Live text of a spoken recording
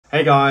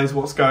Hey guys,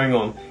 what's going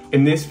on?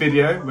 In this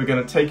video, we're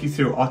going to take you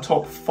through our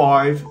top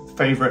 5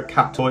 favourite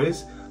cat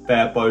toys.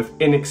 They're both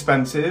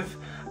inexpensive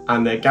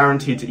and they're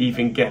guaranteed to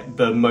even get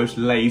the most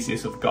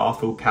laziest of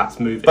Garfield cats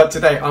moving. But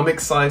today I'm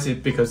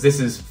excited because this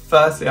is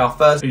firstly our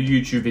first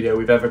YouTube video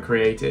we've ever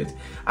created,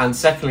 and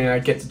secondly I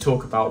get to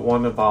talk about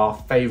one of our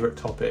favourite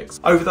topics.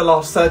 Over the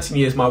last 13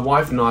 years, my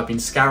wife and I have been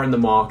scouring the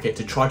market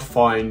to try to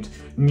find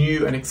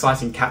new and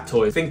exciting cat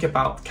toys. Think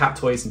about cat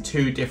toys in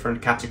 2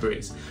 different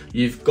categories.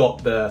 You've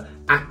got the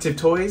active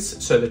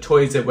toys, so the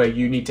toys where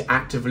you need to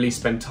actively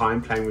spend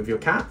time playing with your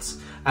cats.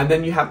 And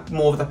then you have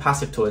more of the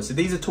passive toys. So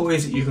these are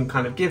toys that you can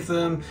kind of give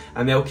them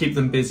and they'll keep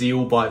them busy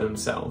all by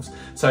themselves.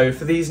 So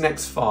for these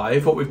next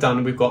 5, what we've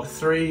done, we've got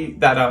 3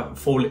 that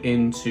fall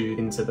into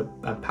the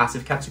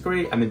passive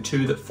category and then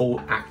 2 that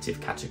fall active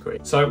category.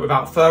 So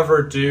without further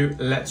ado,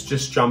 let's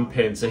just jump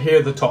in. So here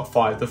are the top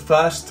 5. The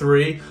first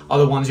 3 are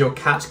the ones your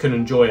cats can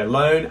enjoy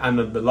alone, and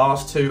then the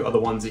last 2 are the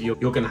ones that you're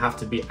going to have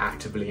to be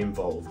actively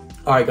involved.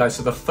 All right guys,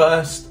 so the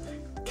first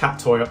cat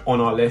toy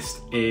on our list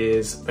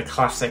is the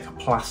classic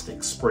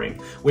plastic spring.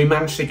 We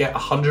managed to get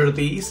 100 of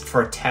these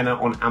for a tenner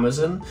on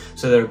Amazon,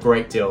 so they're a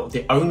great deal.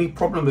 The only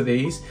problem with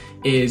these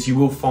is you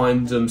will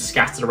find them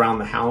scattered around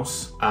the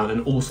house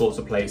and all sorts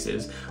of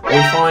places.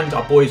 We find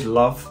our boys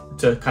love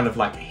to kind of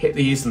like hit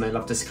these and they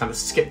love to kind of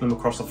skip them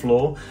across the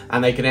floor,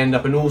 and they can end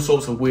up in all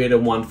sorts of weird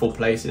and wonderful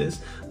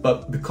places.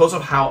 But because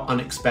of how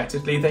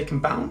unexpectedly they can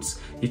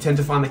bounce, you tend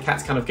to find the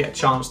cats kind of get a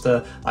chance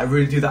to like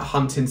really do that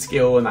hunting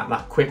skill and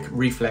that quick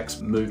reflex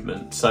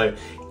movement. So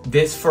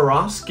this, for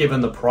us,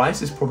 given the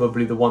price, is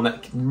probably the one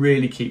that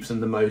really keeps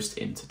them the most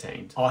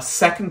entertained. Our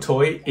second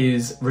toy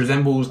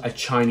resembles a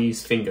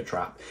Chinese finger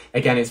trap.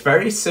 Again, it's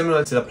very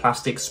similar to the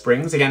plastic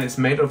springs. Again, it's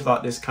made of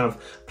like this kind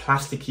of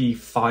plasticky,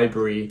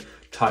 fibery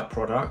type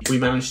product. We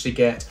managed to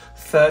get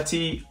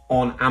 30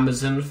 on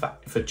Amazon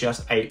for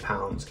just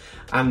 £8.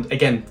 And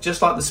again,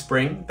 just like the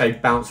spring, they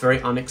bounce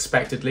very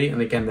unexpectedly,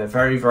 and again they're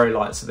very, very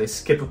light, so they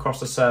skip across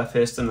the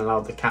surface and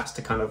allow the cats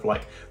to kind of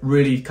like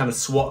really kind of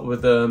swat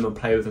with them and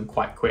play with them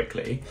quite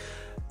quickly.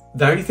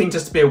 The only thing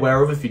just to be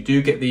aware of, if you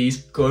do get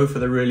these, go for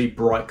the really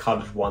bright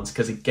coloured ones,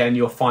 because again,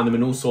 you'll find them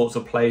in all sorts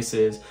of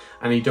places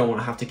and you don't want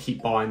to have to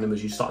keep buying them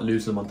as you start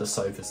losing them under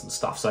sofas and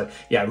stuff. So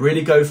yeah,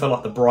 really go for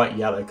like the bright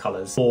yellow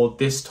colours. For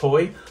this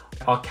toy,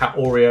 our cat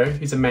Oreo,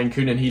 he's a Maine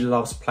Coon and he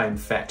loves playing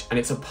fetch, and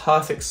it's a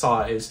perfect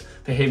size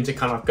for him to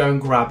kind of go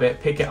and grab it,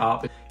 pick it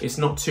up. It's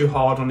not too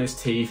hard on his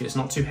teeth, it's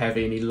not too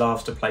heavy, and he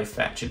loves to play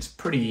fetch. It's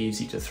pretty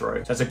easy to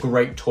throw. So that's a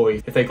great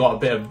toy if they've got a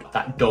bit of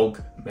that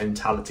dog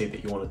mentality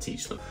that you want to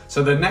teach them.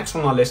 So the next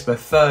one on our list, the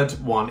third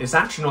one, is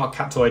actually not a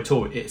cat toy at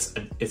all. It's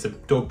a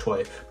dog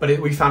toy, but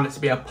we found it to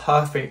be a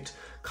perfect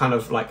kind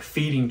of like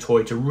feeding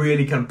toy to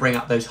really kind of bring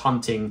out those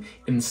hunting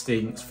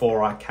instincts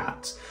for our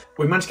cats.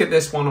 We managed to get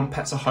this one on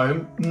Pets at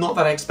Home, not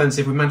that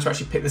expensive. We managed to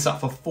actually pick this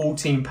up for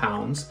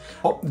 £14.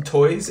 Pop the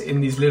toys in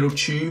these little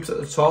tubes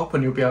at the top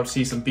and you'll be able to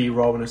see some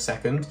B-roll in a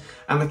second.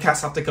 And the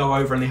cats have to go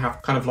over and they have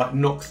to kind of like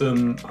knock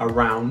them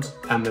around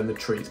and then the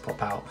treats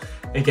pop out.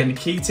 Again, the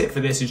key tip for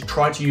this is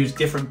try to use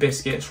different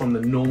biscuits from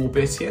the normal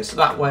biscuits. So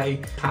that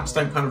way cats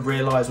don't kind of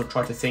realise or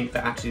try to think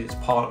that actually it's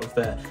part of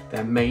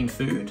their main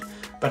food,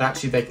 but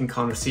actually they can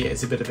kind of see it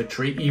as a bit of a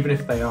treat, even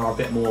if they are a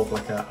bit more of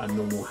like a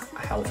normal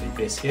healthy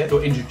biscuit.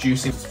 Or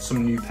introducing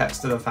some new pets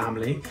to the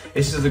family,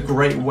 this is a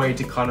great way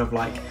to kind of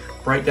like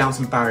break down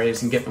some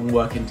barriers and get them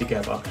working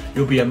together.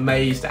 You'll be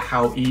amazed at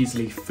how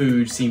easily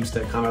food seems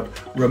to kind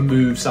of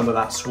remove some of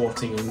that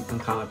swatting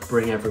and kind of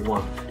bring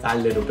everyone that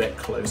little bit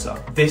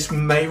closer. This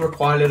may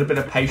require a little bit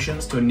of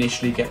patience to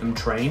initially get them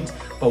trained,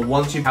 but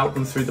once you've helped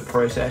them through the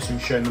process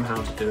and shown them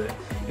how to do it,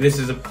 this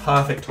is a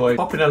perfect toy.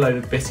 Pop in a load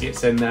of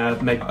biscuits in there,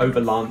 maybe over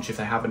lunch if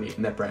they haven't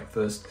eaten their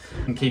breakfast,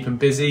 and keep them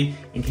busy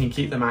and can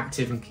keep them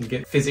active and can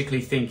get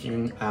physically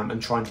thinking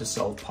and trying to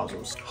solve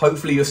puzzles.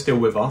 Hopefully you're still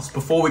with us.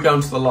 Before we go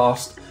into the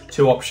last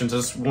 2 options, I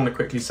just want to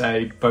quickly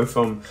say, both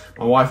from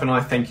my wife and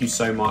I, thank you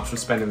so much for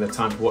spending the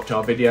time to watch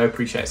our video.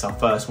 Appreciate it's our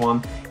first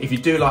one. If you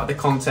do like the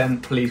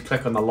content, please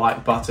click on the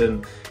like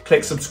button,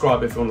 click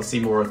subscribe if you want to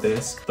see more of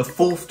this. The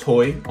 4th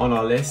toy on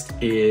our list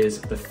is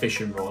the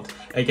fishing rod.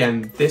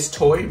 Again, this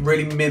toy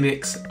really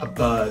mimics a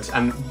bird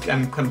and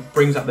kind of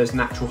brings up those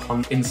natural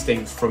hunt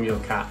instincts from your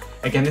cat.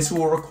 Again, this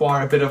will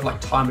require a bit of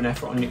like time and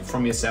effort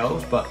from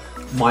yourselves, but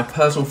my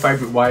personal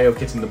favourite way of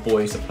getting the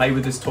boys to play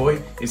with this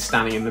toy is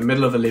standing in the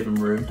middle of the living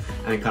room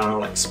and kind of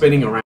like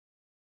spinning around.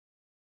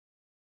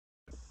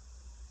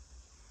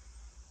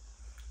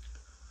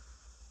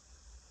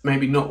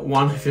 Maybe not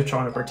one if you're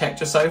trying to protect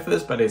your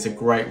sofas, but it's a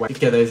great way to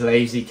get those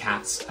lazy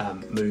cats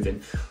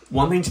moving.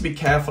 One thing to be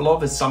careful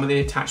of is some of the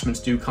attachments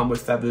do come with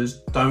feathers.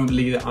 Don't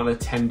leave it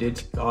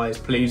unattended, guys.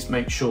 Please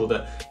make sure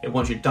that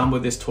once you're done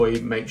with this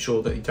toy, make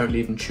sure that you don't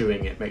leave them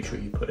chewing it. Make sure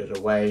you put it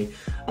away.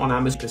 On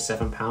Amazon for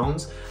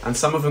 £7, and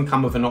some of them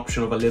come with an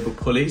option of a little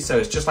pulley, so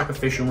it's just like a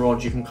fishing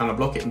rod. You can kind of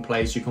lock it in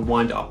place, you can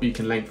wind it up, you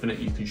can lengthen it,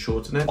 you can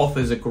shorten it.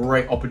 Offers a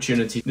great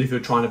opportunity if you're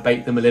trying to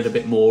bait them a little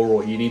bit more,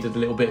 or you needed a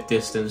little bit of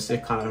distance to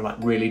kind of like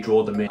really really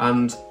draw them in.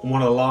 And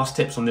one of the last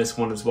tips on this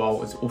one as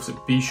well is also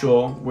be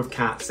sure with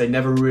cats, they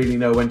never really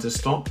know when to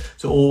stop.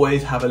 So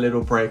always have a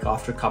little break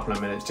after a couple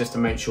of minutes just to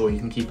make sure you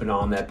can keep an eye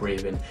on their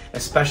breathing,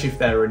 especially if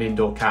they're an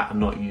indoor cat and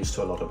not used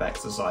to a lot of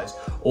exercise.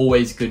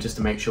 Always good just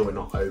to make sure we're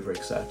not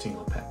overexerting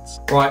our pets.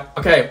 Right,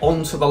 okay,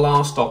 on to the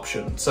last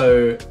option.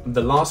 So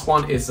the last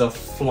one is a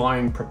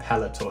flying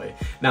propeller toy.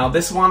 Now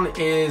this one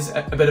is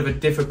a bit of a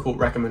difficult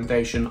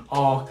recommendation.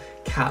 Our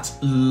cats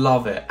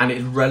love it and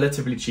it's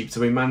relatively cheap.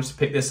 So we managed to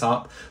pick this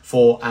up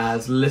for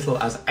as little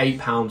as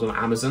 £8 on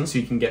Amazon. So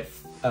you can get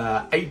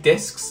 8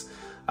 discs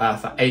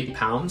for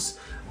 £8.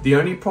 The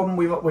only problem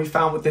we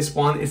found with this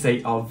one is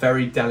they are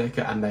very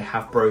delicate and they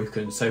have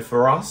broken. So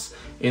for us,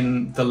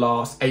 in the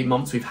last 8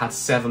 months, we've had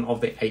 7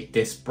 of the 8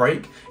 discs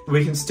break.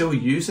 We can still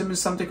use them in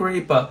some degree,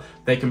 but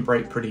they can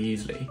break pretty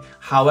easily.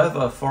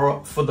 However,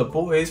 for the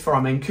boys, for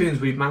our Maine Coons,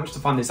 we've managed to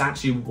find this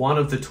actually one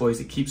of the toys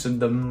that keeps them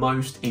the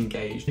most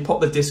engaged. You pop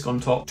the disc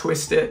on top,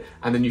 twist it,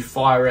 and then you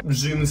fire it,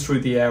 zooms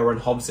through the air and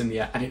hovers in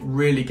the air, and it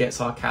really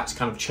gets our cats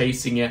kind of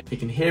chasing it. They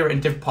can hear it in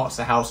different parts of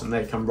the house and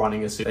they come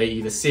running as soon as they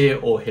either see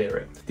it or hear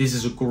it. This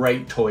is a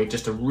great toy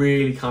just to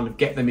really kind of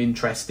get them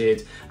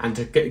interested and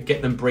to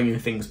get them bringing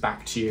things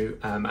back to you,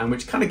 and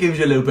which kind of gives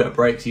you a little bit of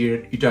break so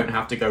you don't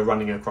have to go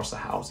running across the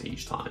house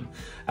each time.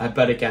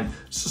 But again,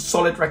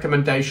 solid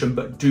recommendation,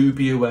 but do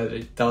be aware that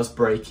it does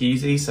break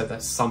easy, so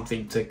that's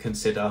something to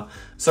consider.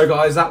 So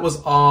guys, that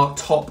was our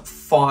top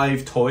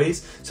 5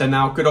 toys. So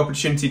now good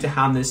opportunity to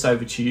hand this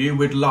over to you.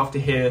 We'd love to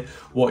hear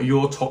what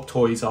your top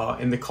toys are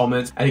in the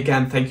comments. And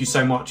again, thank you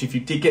so much. If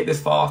you did get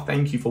this far,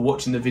 thank you for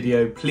watching the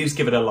video. Please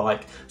give it a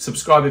like,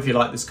 subscribe if you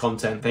like this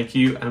content. Thank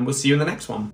you, and we'll see you in the next one.